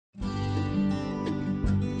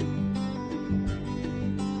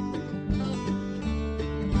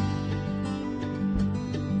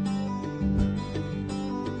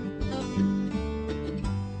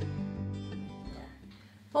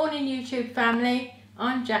Morning YouTube family,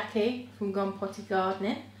 I'm Jackie from Gone Potty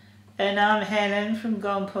Gardening. And I'm Helen from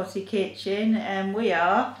Gone Potty Kitchen, and we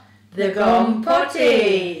are The Gone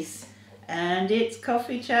Potties. And it's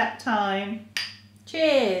coffee chat time.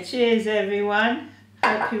 Cheers! Cheers everyone,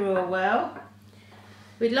 hope you're all well.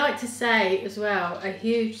 We'd like to say as well a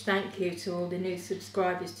huge thank you to all the new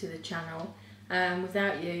subscribers to the channel.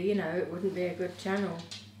 Without you, you know, it wouldn't be a good channel.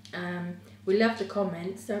 We love the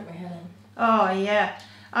comments, don't we, Helen? Oh yeah,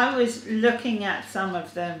 I was looking at some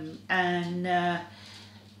of them, and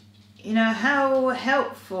you know how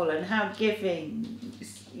helpful and how giving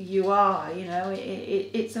you are. You know,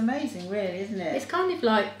 it's amazing, really, isn't it? It's kind of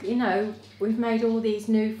like, you know, we've made all these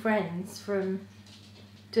new friends from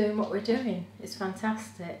doing what we're doing. It's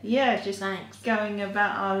fantastic. Yeah, just thanks. Going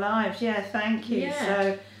about our lives. Yeah, thank you. Yeah.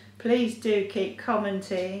 So please do keep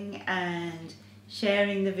commenting and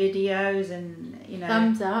sharing the videos, and you know,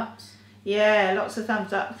 thumbs ups. Yeah, lots of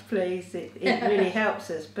thumbs up, please. It really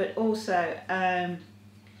helps us. But also, I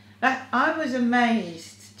was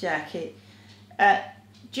amazed, Jackie, at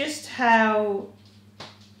just how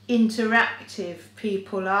interactive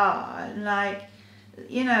people are. Like,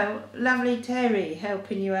 you know, lovely Terry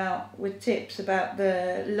helping you out with tips about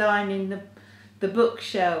the lining the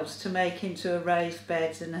bookshelves to make into raised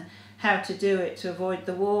beds and how to do it to avoid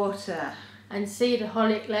the water. And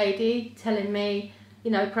Cedarholic lady telling me, you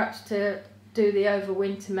know, perhaps to do the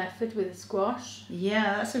overwinter method with a squash.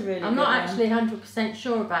 Yeah, that's a really good one. I'm not actually 100%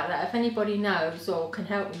 sure about that. If anybody knows or can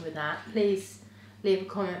help me with that, please leave a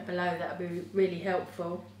comment below. That would be really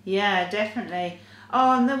helpful. Yeah, definitely.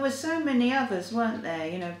 Oh, and there were so many others, weren't there?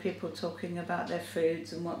 You know, people talking about their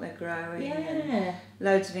foods and what they're growing. Yeah. And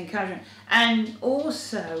loads of encouragement. And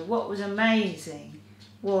also, what was amazing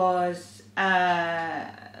was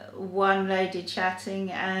one lady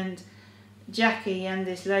chatting, and Jackie and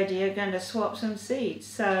this lady are going to swap some seeds.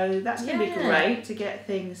 So that's going to be great to get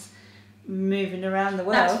things moving around the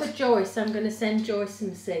world. That's for Joyce. I'm going to send Joyce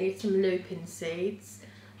some seeds, some lupin seeds.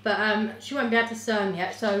 But she won't be able to sow them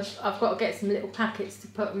yet, so I've got to get some little packets to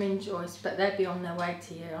put them in, Joyce. But they'll be on their way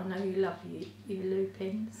to you. I know you love your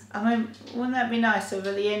lupins. I mean, wouldn't that be nice if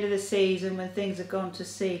at the end of the season, when things have gone to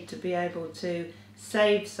seed, to be able to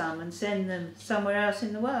save some and send them somewhere else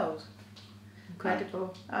in the world?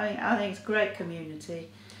 Incredible. I think it's a great community.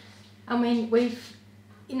 I mean, we've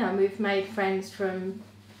made friends from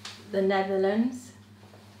the Netherlands,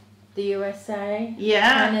 the USA,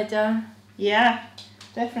 Canada. Yeah,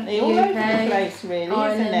 definitely. All over the place, really,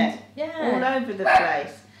 Ireland. Isn't it? Yeah. All over the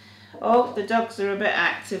place. Oh, the dogs are a bit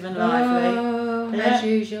active and lively. Oh, as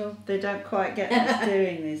usual. They don't quite get us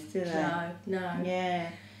doing this, do they? No. Yeah.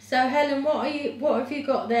 So Helen, what have you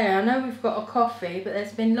got there? I know we've got a coffee, but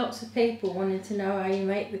there's been lots of people wanting to know how you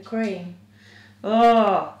make the cream.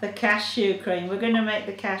 Oh, the cashew cream. We're going to make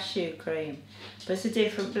the cashew cream, but it's a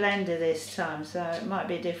different blender this time, so it might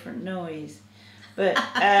be a different noise. But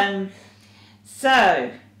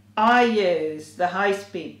so I use the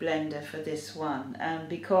high-speed blender for this one,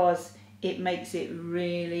 because it makes it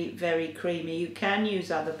really very creamy. You can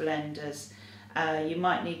use other blenders. You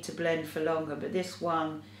might need to blend for longer, but this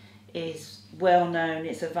one is well known.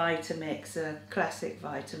 It's a Vitamix, a classic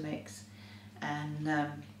Vitamix, and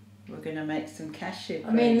we're going to make some cashew cream.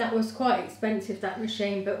 I mean, that was quite expensive, that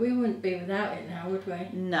machine, but we wouldn't be without it now, would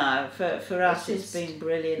we? No, for us it's been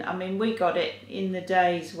brilliant. I mean, we got it in the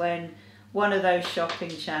days when one of those shopping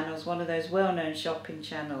channels, one of those well-known shopping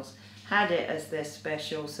channels, had it as their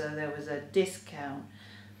special, so there was a discount.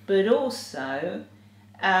 But also,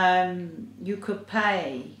 you could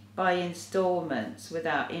pay by instalments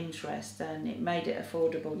without interest, and it made it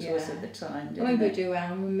affordable to us at the time, didn't we it? do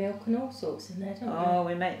almond milk and all sorts in there, don't we? Oh,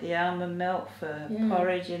 we make the almond milk for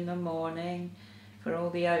porridge in the morning, for all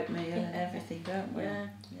the oatmeal and everything, don't we? Yeah.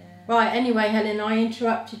 Right, anyway, Helen, I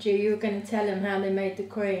interrupted you. You were going to tell them how they made the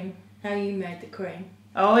cream, how you made the cream.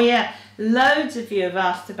 Oh yeah, loads of you have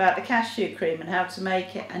asked about the cashew cream and how to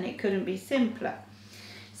make it, and it couldn't be simpler.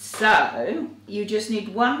 So, you just need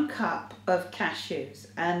 1 cup of cashews,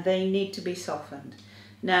 and they need to be softened.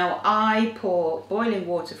 Now, I pour boiling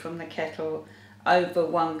water from the kettle over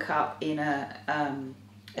 1 cup in a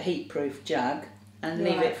heat-proof jug and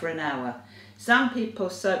leave it for an hour. Some people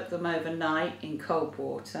soak them overnight in cold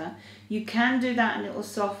water. You can do that and it will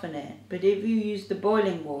soften it, but if you use the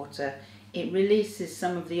boiling water, it releases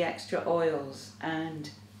some of the extra oils and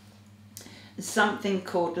something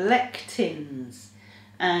called lectins.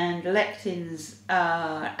 And lectins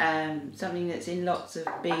are something that's in lots of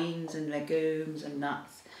beans and legumes and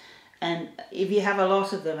nuts. And if you have a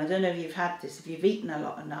lot of them, I don't know if you've had this, if you've eaten a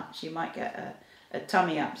lot of nuts, you might get a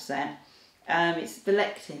tummy upset. It's the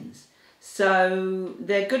lectins. So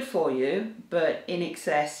they're good for you, but in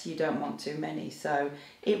excess you don't want too many. So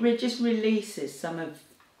it just releases some of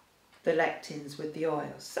the lectins with the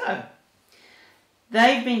oil. So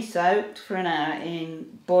they've been soaked for an hour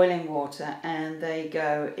in boiling water and they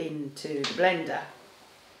go into the blender.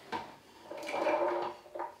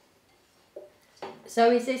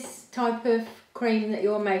 So is this type of cream that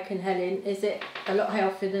you're making, Helen, is it a lot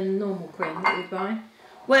healthier than normal cream that we buy?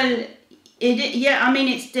 Well, yeah, I mean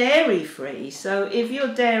it's dairy free, so if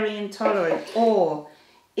you're dairy intolerant or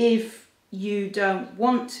if you don't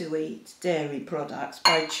want to eat dairy products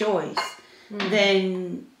by choice,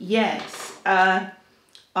 then yes.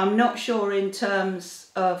 I'm not sure in terms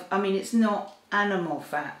of, I mean it's not animal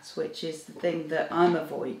fats, which is the thing that I'm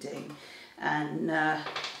avoiding, and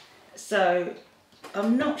so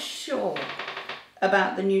I'm not sure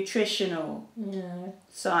about the nutritional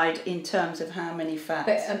side in terms of how many fats.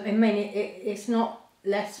 But I mean, it's not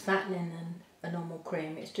less fattening than a normal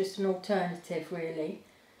cream. It's just an alternative, really,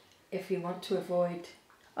 if you want to avoid.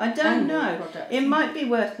 I don't know. Products. It might be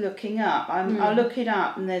worth looking up. I'll look it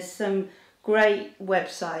up, and there's some great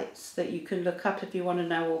websites that you can look up if you want to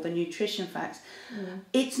know all the nutrition facts.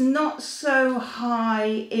 It's not so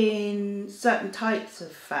high in certain types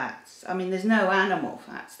of fats. I mean, there's no animal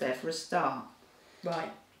fats there for a start.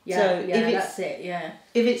 Right. Yeah, so yeah, that's it, yeah.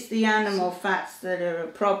 If it's the animal fats that are a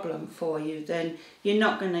problem for you, then you're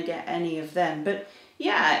not going to get any of them. But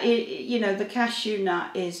yeah, you know, the cashew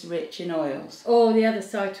nut is rich in oils. Or the other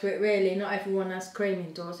side to it, really, not everyone has cream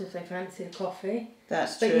indoors if they fancy a coffee.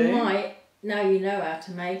 That's true. But you might, now you know how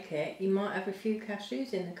to make it, you might have a few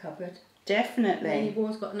cashews in the cupboard. Definitely. And then you've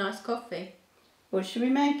always got a nice coffee. Well, should we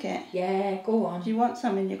make it? Yeah, go on. Do you want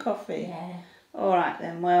some in your coffee? Yeah. All right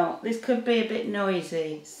then, well, this could be a bit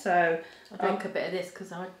noisy, so... I'll drink a bit of this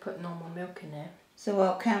because I'd put normal milk in there. So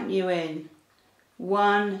I'll count you in.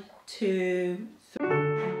 1, 2,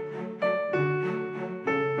 3...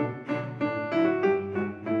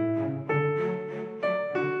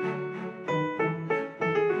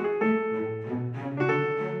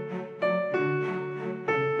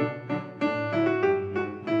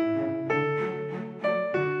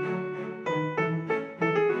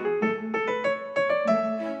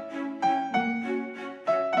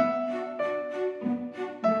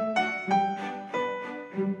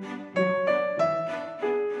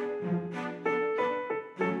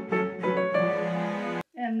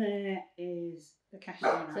 And there is the cashew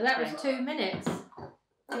nut. So that was 2 minutes.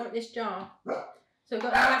 You want this jar? So we've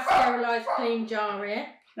got a nice sterilised clean jar here.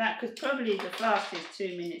 That was probably the fastest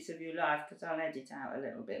 2 minutes of your life because I'll edit out a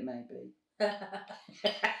little bit maybe.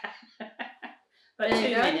 But 2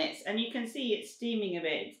 minutes, and you can see it's steaming a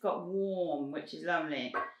bit. It's got warm, which is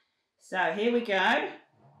lovely. So here we go.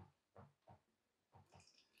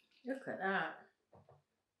 Look at that.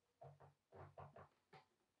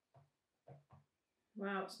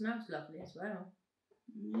 Wow, it smells lovely as well.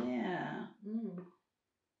 Yeah.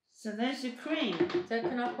 So there's your cream. So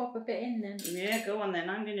can I pop a bit in then? Yeah, go on then.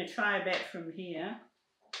 I'm going to try a bit from here.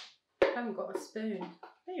 I haven't got a spoon.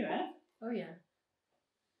 There you are. Oh yeah.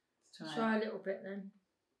 Try a little bit then.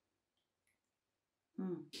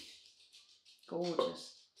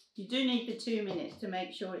 Gorgeous. You do need the 2 minutes to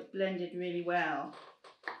make sure it's blended really well.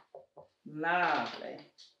 Lovely.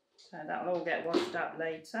 So that'll all get washed up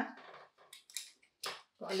later.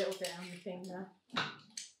 Got a little bit on the finger.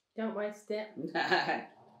 Don't waste it. No.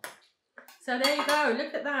 So there you go.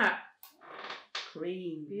 Look at that.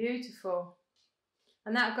 Cream. Beautiful.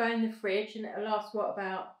 And that'll go in the fridge and it'll last, what,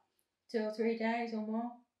 about 2 or 3 days or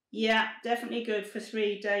more? Yeah, definitely good for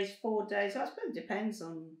 3 days, 4 days. I suppose it depends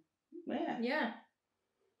on where. Yeah.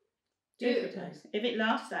 2 days. If it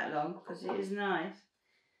lasts that long, because it is nice.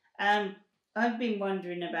 I've been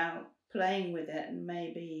wondering about playing with it and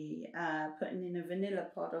maybe putting in a vanilla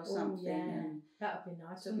pod or something. And that would be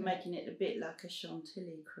nice. Sort of making it a bit like a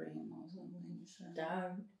chantilly cream or something. So.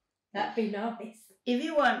 Don't. That'd be nice. If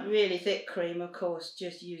you want really thick cream, of course,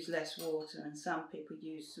 just use less water. And some people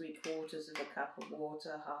use 3/4 of a cup of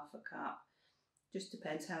water, half a cup. Just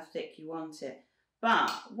depends how thick you want it.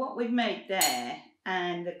 But what we've made there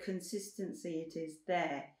and the consistency it is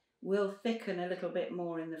there will thicken a little bit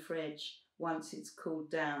more in the fridge once it's cooled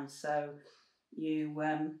down. So you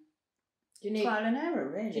trial and error,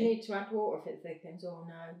 really. Do you need to add water if it thickens or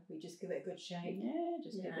no? We just give it a good shake. Yeah,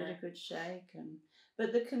 just give it a good shake.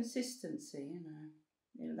 But the consistency,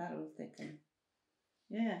 that'll thicken.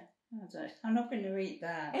 Yeah, I'm not going to eat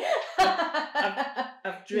that.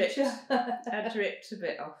 I've dripped a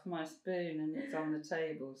bit off my spoon and it's on the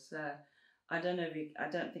table. So I don't know I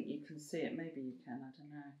don't think you can see it. Maybe you can. I don't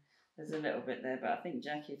know. There's a little bit there, but I think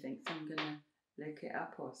Jackie thinks I'm going to look it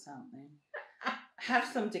up or something. Have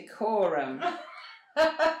some decorum.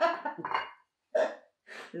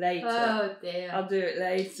 Later. Oh dear. I'll do it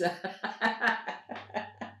later.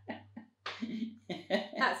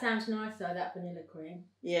 That sounds nice though, that vanilla cream.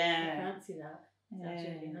 Yeah. I fancy that. Sounds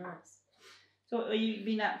really nice. So what have you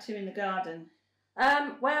been up to in the garden?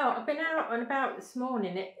 Well, I've been out and about this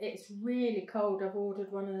morning. It's really cold. I've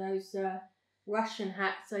ordered one of those Russian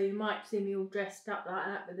hats, so you might see me all dressed up like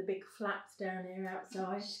that with the big flaps down here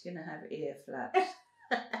outside. She's going to have ear flaps.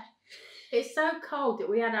 It's so cold that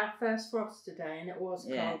we had our first frost today, and it was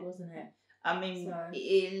cold, wasn't it? I mean,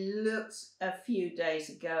 it looked a few days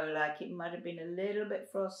ago like it might have been a little bit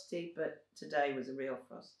frosty, but today was a real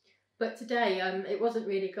frost. But today, it wasn't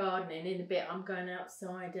really gardening. In a bit, I'm going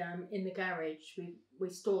outside in the garage. We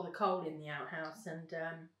store the coal in the outhouse, and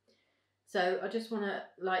so I just want to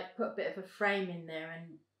put a bit of a frame in there,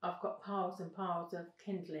 and I've got piles and piles of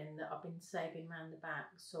kindling that I've been saving round the back,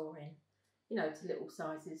 sawing, to little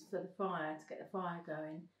sizes for the fire, to get the fire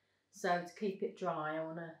going. So to keep it dry, I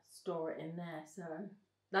want to store it in there. So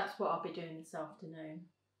that's what I'll be doing this afternoon.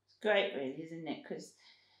 It's great, really, isn't it? Because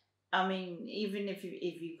I mean, even if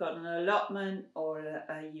you've got an allotment or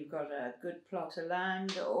you've got a good plot of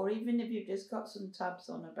land, or even if you've just got some tubs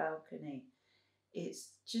on a balcony,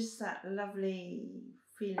 it's just that lovely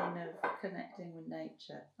feeling of connecting with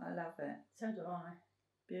nature. I love it. So do I.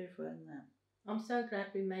 Beautiful, isn't it? I'm so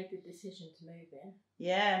glad we made the decision to move here.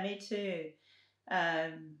 Yeah, me too.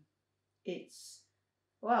 It's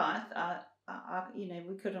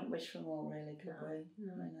we couldn't wish for more, really, could we?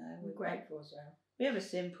 No, we're grateful as well. We have a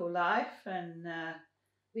simple life, and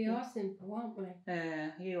we are simple, aren't we?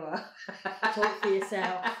 Yeah, you are. Talk for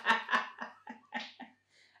yourself.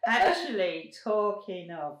 Actually,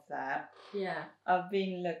 talking of that, yeah, I've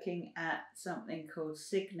been looking at something called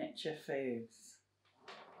signature foods,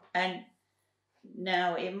 and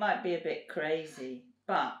now it might be a bit crazy,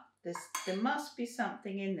 but there must be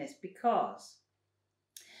something in this, because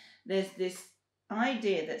there's this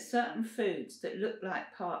idea that certain foods that look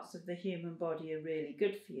like parts of the human body are really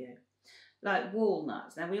good for you, like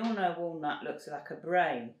walnuts. Now, we all know walnut looks like a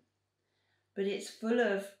brain, but it's full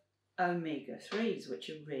of omega-3s, which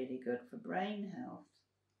are really good for brain health.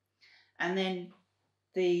 And then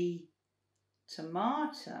the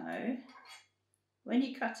tomato, when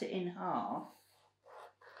you cut it in half,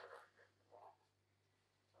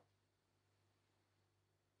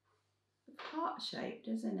 it's heart-shaped,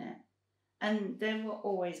 isn't it? And they were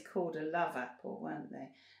always called a love apple, weren't they?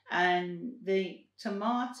 And the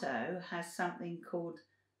tomato has something called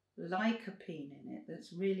lycopene in it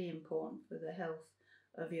that's really important for the health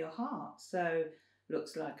of your heart. So,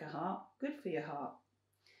 looks like a heart, good for your heart.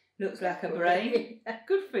 Looks like a brain,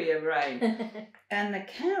 good for your brain. And the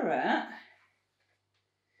carrot,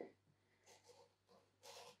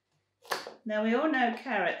 now we all know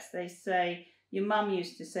carrots, they say, your mum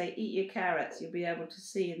used to say, eat your carrots, you'll be able to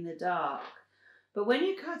see in the dark. But when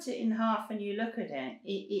you cut it in half and you look at it,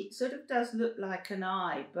 it sort of does look like an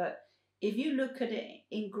eye. But if you look at it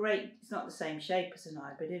it's not the same shape as an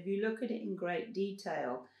eye, but if you look at it in great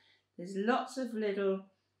detail, there's lots of little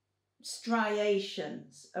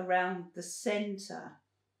striations around the centre.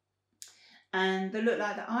 And they look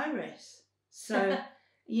like the iris. So...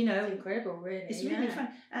 it's incredible, really. It's really fun.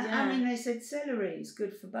 I mean, they said celery is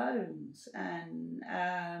good for bones, and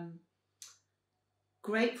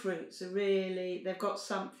grapefruits are they've got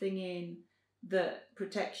something in that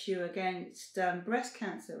protects you against breast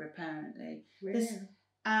cancer, apparently. Really?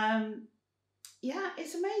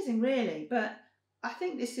 It's amazing, really. But I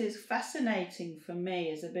think this is fascinating for me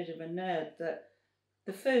as a bit of a nerd, that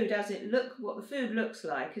the food, what the food looks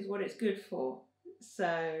like is what it's good for.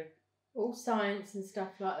 So... all science and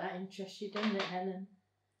stuff like that interests you, doesn't it, Helen?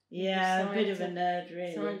 Yeah, a bit of a nerd,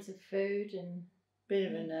 really. Science of food and... Bit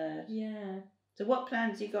of a nerd. Yeah. So what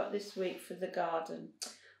plans you got this week for the garden?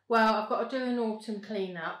 Well, I've got to do an autumn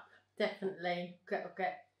clean-up, definitely.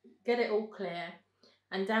 Get it all clear.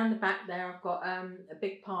 And down the back there, I've got a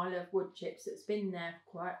big pile of wood chips that's been there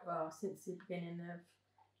quite well since the beginning of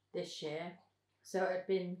this year. So it had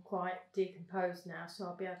been quite decomposed now, so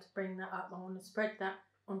I'll be able to bring that up. I want to spread that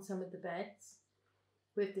on some of the beds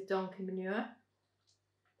with the donkey manure,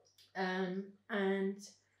 and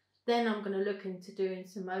then I'm going to look into doing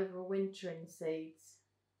some overwintering seeds.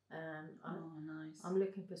 Nice. I'm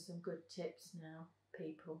looking for some good tips now,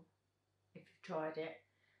 people, if you've tried it.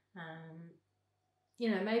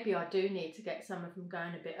 Maybe I do need to get some of them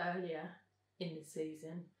going a bit earlier in the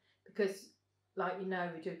season, because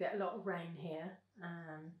we do get a lot of rain here,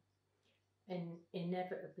 and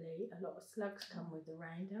inevitably a lot of slugs come with the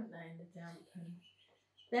rain, don't they, in the damp. And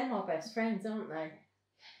They're my best friends, aren't they?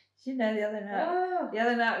 You know, the other night. Oh. The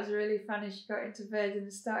other night was really funny. She got into bed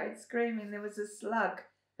and started screaming. There was a slug,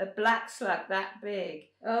 a black slug that big,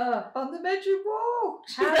 on the bedroom wall.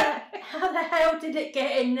 How the hell did it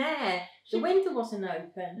get in there? The window wasn't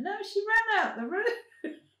open. No, she ran out the room.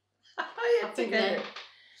 I think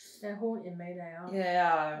they're haunting me, they are.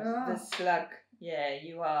 Yeah, the slug. Yeah,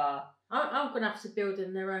 you are. I'm going to have to build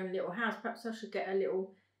them their own little house. Perhaps I should get a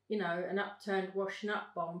little, you know, an upturned washing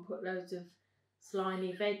up bowl and put loads of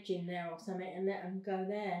slimy veg in there or something and let them go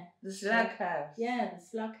there. The slug house. Yeah, the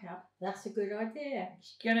slug house. That's a good idea.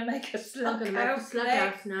 You're going to make a slug house. I'm going to make a slug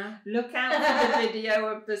house now. Look out for the video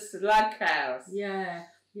of the slug house. Yeah,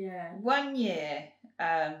 yeah. One year,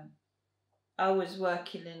 I was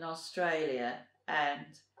working in Australia and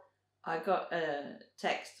I got a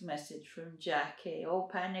text message from Jackie, all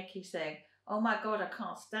panicky, saying, "Oh my God, I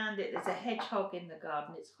can't stand it. There's a hedgehog in the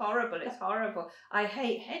garden. It's horrible. It's horrible. I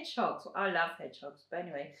hate hedgehogs." I love hedgehogs. But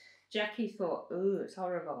anyway, Jackie thought, "Ooh, it's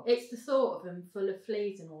horrible." It's the thought of them full of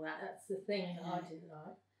fleas and all that. That's the thing that I didn't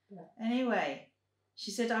like. But anyway, she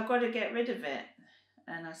said, "I've got to get rid of it."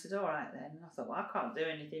 And I said, "All right then." And I thought, well, I can't do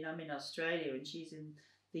anything. I'm in Australia and she's in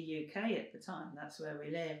the UK at the time. That's where we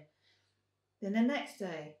live. Then the next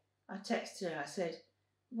day, I texted her. I said,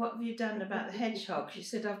 "What have you done about the hedgehog?" She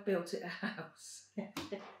said, "I've built it a house."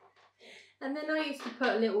 And then I used to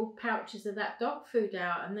put little pouches of that dog food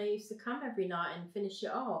out and they used to come every night and finish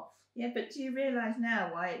it off. Yeah, but do you realise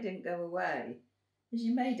now why it didn't go away? Because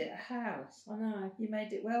you made it a house. I know. You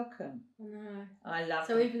made it welcome. I know. I love it.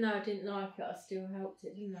 So even though I didn't like it, I still helped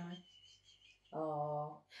it, didn't I?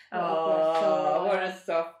 Oh, what a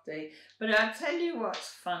softie. But I'll tell you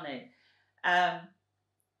what's funny.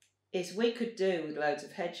 Is we could do with loads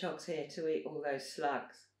of hedgehogs here to eat all those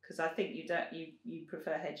slugs. Because I think you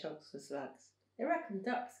prefer hedgehogs for slugs. I reckon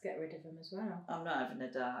ducks get rid of them as well. I'm not having a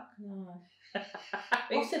duck. No.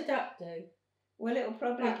 What's a duck do? Well, it'll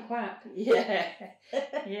probably... Quack, quack. Yeah.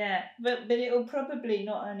 Yeah. But it'll probably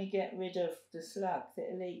not only get rid of the slugs,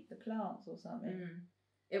 it'll eat the plants or something. Mm.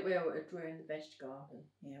 It will ruin the veg garden.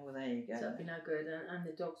 Yeah, well, there you go. So that'd be no good. And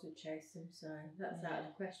the dogs would chase them, so that's out of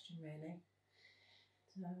the question, really.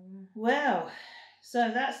 So, well,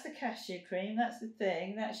 so that's the cashew cream. That's the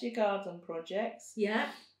thing. That's your garden projects. yeah.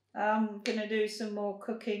 I'm going to do some more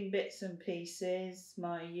cooking bits and pieces.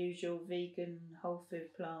 My usual vegan, whole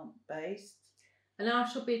food, plant-based. And I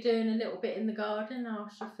shall be doing a little bit in the garden. I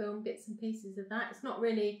shall film bits and pieces of that. It's not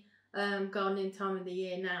really gardening time of the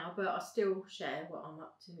year now, but I still share what I'm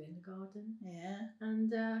up to in the garden. Yeah.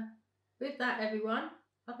 And with that, everyone,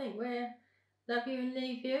 I think we're love you and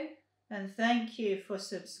leave you. And thank you for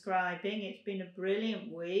subscribing. It's been a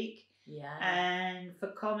brilliant week. Yeah. And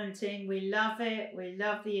for commenting. We love it. We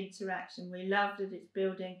love the interaction. We love that it's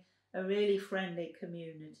building a really friendly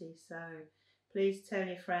community. So please tell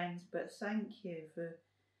your friends. But thank you for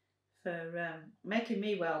making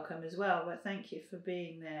me welcome as well. But thank you for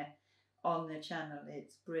being there on the channel.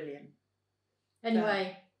 It's brilliant.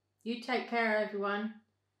 Anyway, you take care, everyone.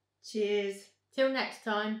 Cheers. Till next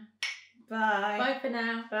time. Bye. Bye for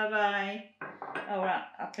now. Bye-bye. All right,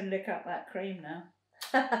 I can lick up that cream now.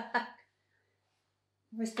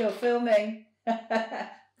 We're still filming.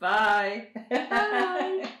 Bye.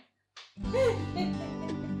 Bye.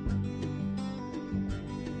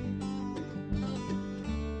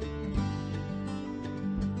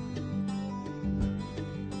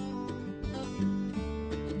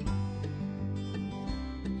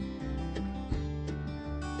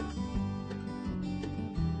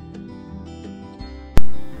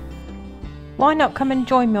 Why not come and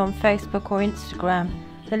join me on Facebook or Instagram?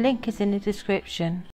 The link is in the description.